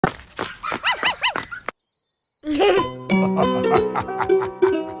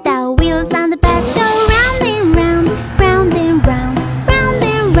The wheels on the bus go round and round, round and round, round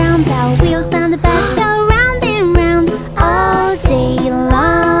and round. The wheels on the bus go round and round all day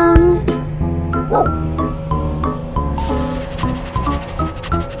long.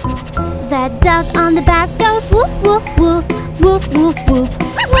 The dog on the bus goes woof woof woof, woof woof woof,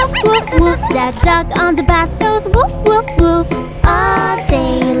 woof woof woof. The dog on the bus goes woof woof woof all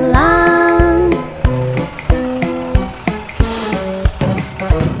day long.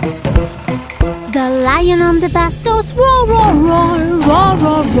 The lion on the bus goes roar roar roar, roar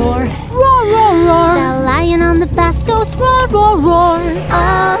roar roar, roar roar roar. The lion on the bus goes roar roar roar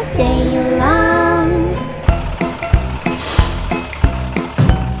all day long.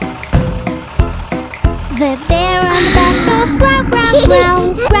 The bear on the bus goes growl growl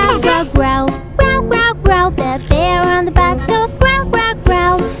growl, growl growl growl, growl growl growl. The bear on the bus goes growl growl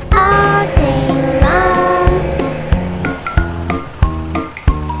growl all day long.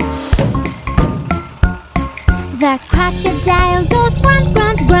 The crocodile goes grunt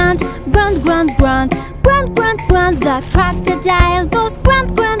grunt grunt, grunt grunt grunt, grunt grunt grunt. The crocodile goes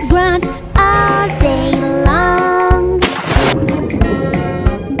grunt grunt grunt all day long.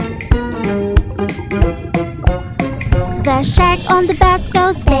 The shark on the bus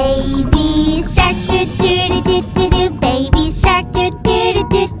goes baby shark doo doo doo doo doo, baby shark doo doo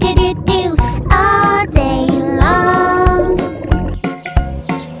doo doo doo doo all day long.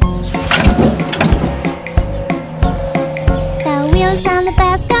 The wheels on the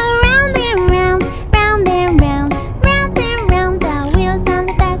bus go round and round, round and round, round and round. The wheels on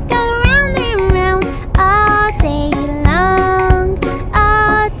the bus go round and round all day long,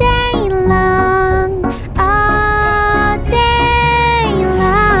 all day long, all day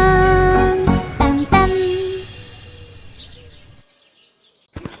long. Bum bum.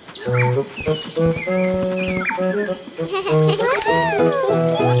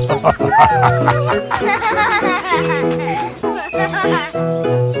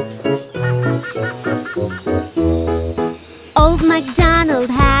 Old MacDonald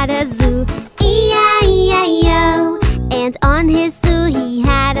had a zoo, E-I-E-I-O. And on his zoo he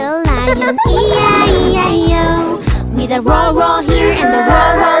had a lion, E-I-E-I-O. With a roar roar here and a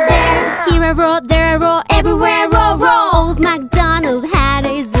roar roar there, here a roar, there a roar, everywhere roar roar. Old MacDonald had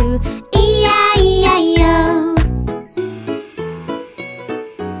a zoo, E-I-E-I-O.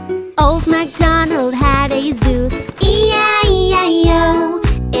 Old MacDonald had a zoo, E-I-E-I-O.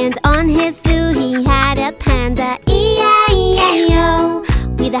 And on his zoo he had a panda, E-I-E-I-O.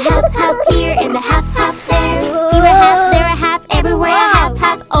 With a half half here and a half half there, here a half, there a half, everywhere a half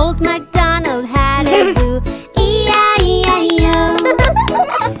half. Old MacDonald had a zoo, E-I-E-I-O.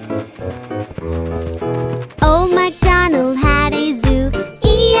 Old MacDonald had a zoo,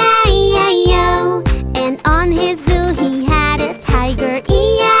 E-I-E-I-O. And on his zoo he had a tiger,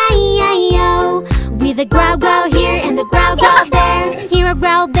 E-I-E-I-O. With a growl growl here and a growl growl there, here a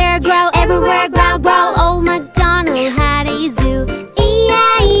growl, there a growl, everywhere a growl growl. Old MacDonald had a zoo,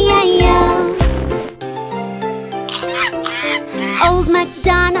 E-I-E-I-O. Old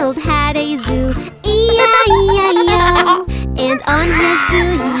MacDonald had a zoo, E-I-E-I-O. And on his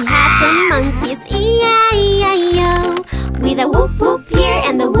zoo he had some monkeys, E-I-E-I-O. With a whoop whoop here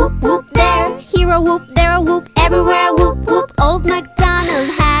and a whoop whoop there, here a whoop, there a whoop, everywhere a whoop whoop. Old MacDonald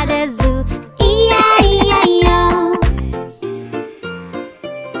had a zoo, E-I-E-I-O.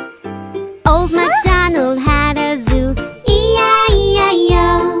 Old MacDonald had a zoo,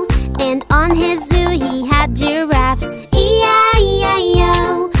 E-I-E-I-O. And on his zoo he had giraffes,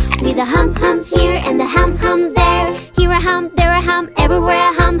 E-I-E-I-O. With a hum hum here and a hum hum there, here a hum, there a hum, everywhere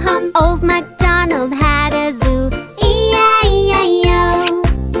a hum hum. Old MacDonald had a zoo, E-I-E-I-O.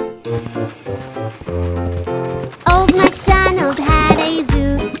 Old MacDonald had a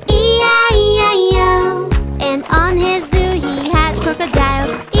zoo, E-I-E-I-O. And on his zoo he had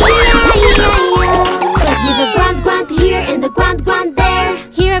crocodiles, E-I-E-I-O. With a grunt grunt here and a grunt grunt there,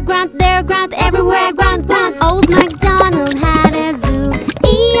 here a grunt, there a grunt, everywhere a grunt grunt. Old MacDonald had a zoo,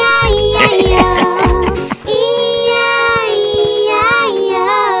 E-I-E-I-O. E-I-E-I-O.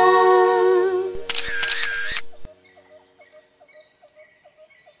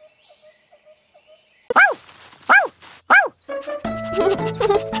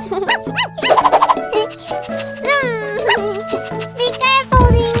 Be careful,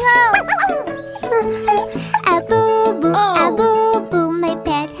 Ringo! A boo-boo, a boo-boo, my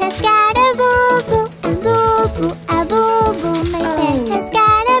pet has got a boo-boo. A boo-boo, a boo-boo, my pet has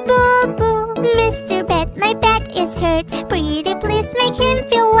got a boo-boo. Mr. Pet, my pet is hurt. Pretty please make him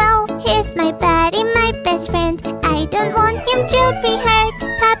feel well. He's my buddy, my best friend. I don't want him to be hurt.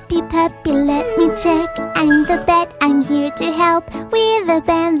 Puppy, puppy, let me check. I'm the bat, I'm here to help. With a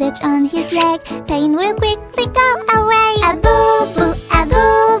bandage on his leg, pain will quickly go away. A boo-boo, a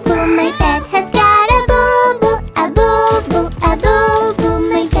boo-boo, my bat has got a boo-boo. A boo-boo, a boo-boo,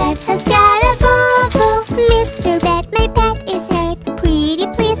 my bat has got a boo-boo. Mr. Bat, my pet is hurt. Pretty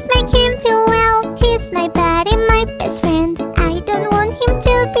please make him feel well. He's my buddy, my best friend. I don't want him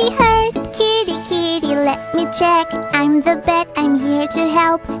to be hurt. Kitty, kitty, let me check. I'm the bat, I'm here to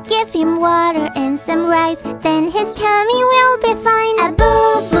help. Give him water and some rice, then his tummy will be fine. A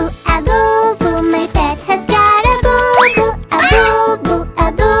boo-boo, a boo-boo, my pet has got a boo-boo. A boo-boo,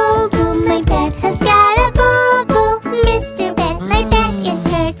 a boo-boo, my pet has got a boo-boo. Mr. Bat, my pet is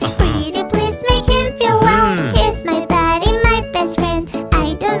hurt. Pretty please make him feel well. He's my buddy, my best friend.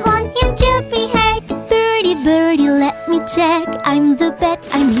 I don't want him to be hurt. Birdie, birdie, let me check. I'm the bat,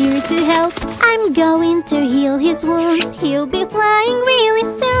 I'm here to help. I'm going to heal his wounds. He'll be flying really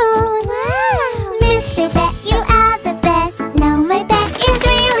soon. Wow! Mr. Bat, you are the best. Now my bat is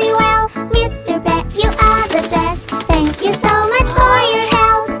really well. Mr. Bat, you are the best. Thank you so much for your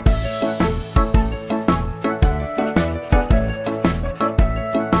help.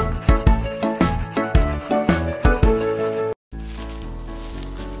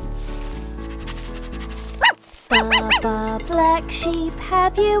 Baba, black sheep,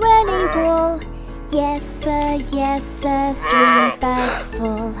 have you any wool? Yes sir, 3 bags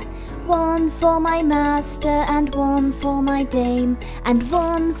full. One for my master and one for my dame, and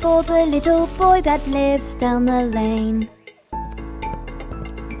one for the little boy that lives down the lane.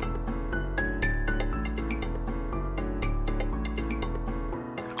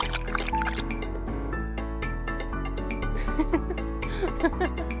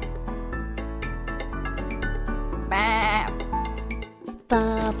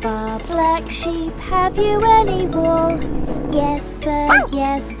 Baba, black sheep, have you any wool? Yes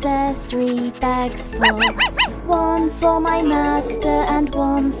sir, 3 bags full. One for my master and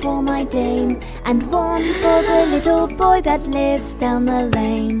one for my dame, and one for the little boy that lives down the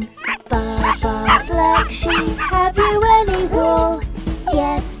lane. Baba, black sheep, have you any wool?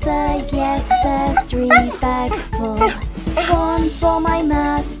 Yes sir, 3 bags full. One for my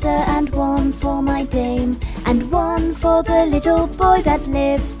master and one for my dame, and one for the little boy that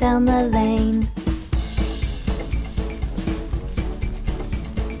lives down the lane.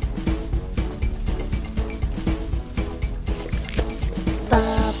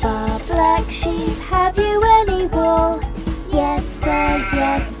 Baba, black sheep, have you any wool? Yes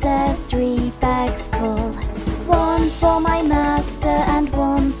sir, 3 bags full. One for my master and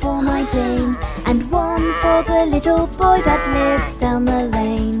one for my dame, and one for the little boy that lives down the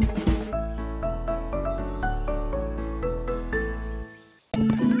lane.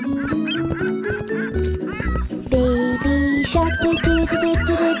 Baby shark do do do do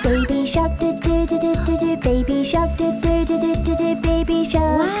do do, baby shark do do do do do do, baby shark do do do do do do, baby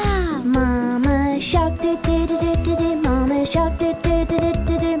shark. Wow. Mama shark do do do do do do, mama shark do do do do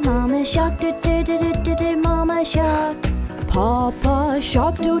do do, mama shark do do do do do do, mama shark. Papa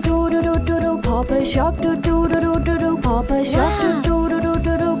shark do do do do do do, Papa shark do do do do do do, Papa shark do do do do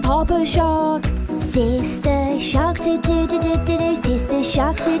do do, Papa shark. Sister shark do do do do do do, sister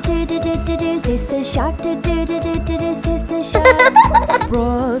shark do do do do do do, sister shark do do do do do do, sister shark.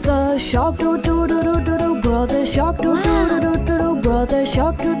 Brother shark do do do do do do, brother shark do do do do do do, brother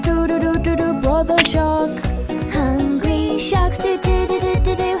shark do do do do do do, brother shark. Hungry sharks do do do do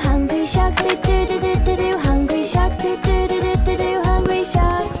do do, hungry sharks do do do do do do, hungry sharks do do do do do do, hungry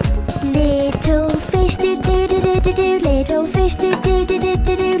sharks. Little fish do do do do do do, little fish do do do do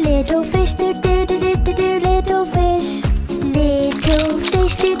do do, little fish do do do do do do, little fish. Little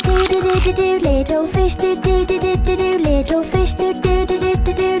fish do do do do do do, little fish do do do do do do, little fish do do do do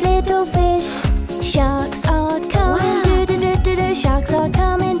do do, little fish. Sharks are coming, do do do do do, sharks are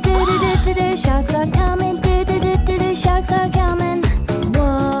coming, do do do do do, sharks are coming, do do do do do, sharks are coming.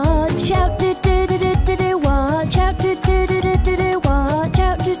 Watch out, do do do do do do, watch out, do do do do do do, watch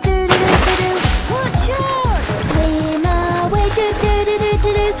out, do do do do do do, watch out. Swim away, do do do do do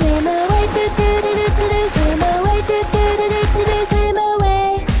do, swim away, do do do do do do, swim away, do do do do do do, swim away.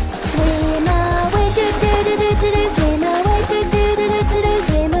 Swim away, do do do do do do, swim away, do do do do do do,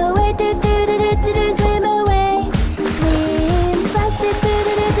 swim away, do do do do do do, swim away. Swim faster, do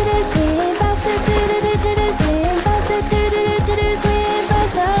do do do do, swim faster, do do do do do, swim faster, do do do do do, swim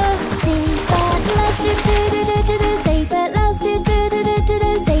faster. Safe at last, do do do do do do, safe at last, do do do do do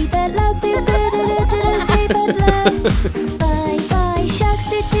do, safe at last, do do do do do do, safe at last. Bye bye sharks,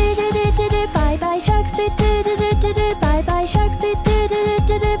 do do do do do do, bye bye sharks, do do do do do do, bye bye sharks, do do do do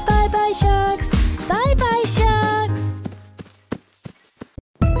do do, bye bye sharks, bye bye sharks.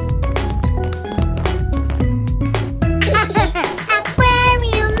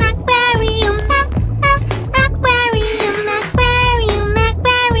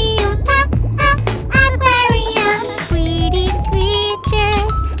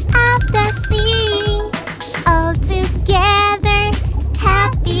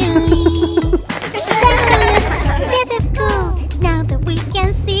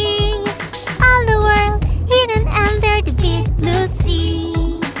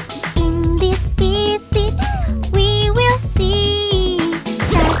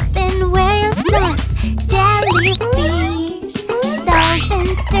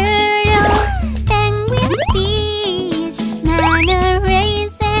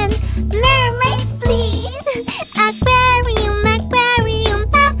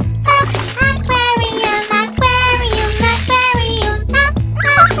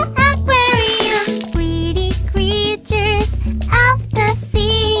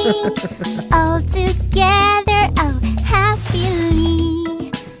 all together, oh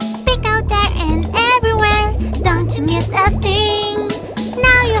happily. Pick out there and everywhere, don't you miss a thing.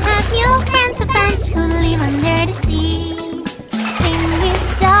 Now you have new friends, a bunch who live under the sea. Swim with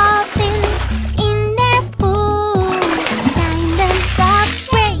dolphins in their pool, diamonds of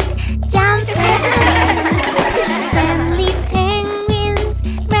great, jump and swim. Friendly penguins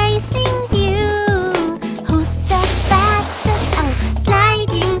racing you, who's the fastest, oh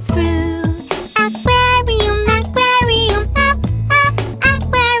sliding through. Aquarium, aquarium,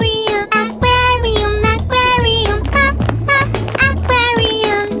 aquarium, aquarium, aquarium,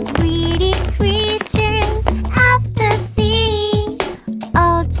 aquarium. Pretty creatures of the sea,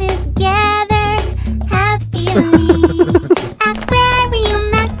 all together happily. Aquarium,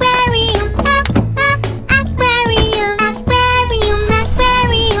 aquarium, aquarium, aquarium,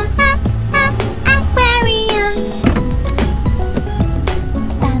 aquarium, aquarium.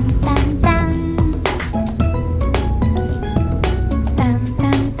 Bum bum bum, bum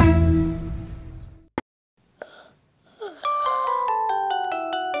bum bum.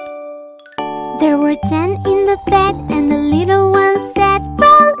 There were 10 in the bed, and the little one said,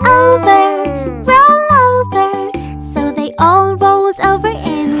 roll over, roll over. So they all rolled over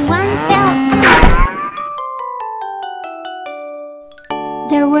and one fell out.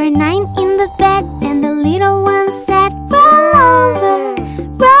 There were 9 in the bed, and the little one said, roll over,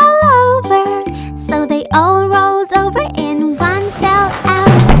 roll over. So they all rolled over and one fell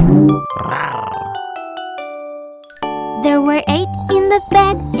out. There were 8 in the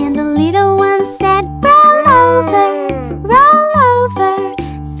bed, and the little one said, roll over, roll over.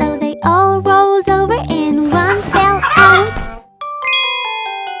 So they all rolled over and one fell out.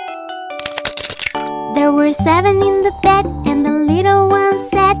 There were 7 in the bed, and the little one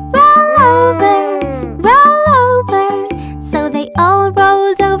said, roll over, roll over. So they all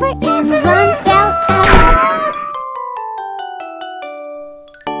rolled over and one fell out.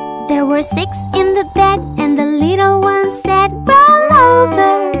 There were 6 in the bed, and the little one said, roll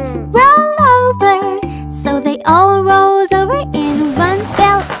over, roll over. So they all rolled over and one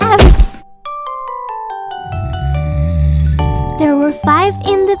fell out. There were 5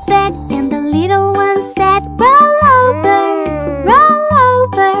 in the bed, and the little one said, roll over, roll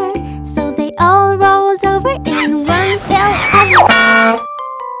over. So they all rolled over and one fell out.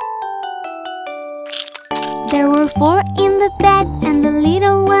 There were 4 in the bed, and the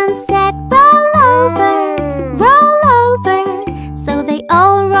little one said, roll over, roll over. So they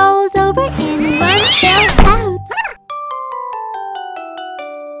all rolled over and one fell out.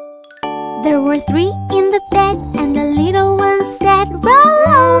 There were 3 in the bed, and the little one said, roll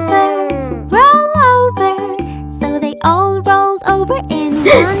over, roll over. So they all rolled over and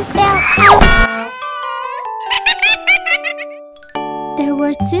one fell out. There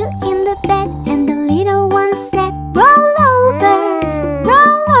were 2 in the bed, and the little one said, roll over,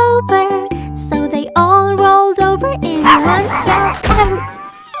 roll over. So they all rolled over and one fell out.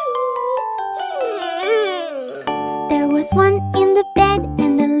 There was 1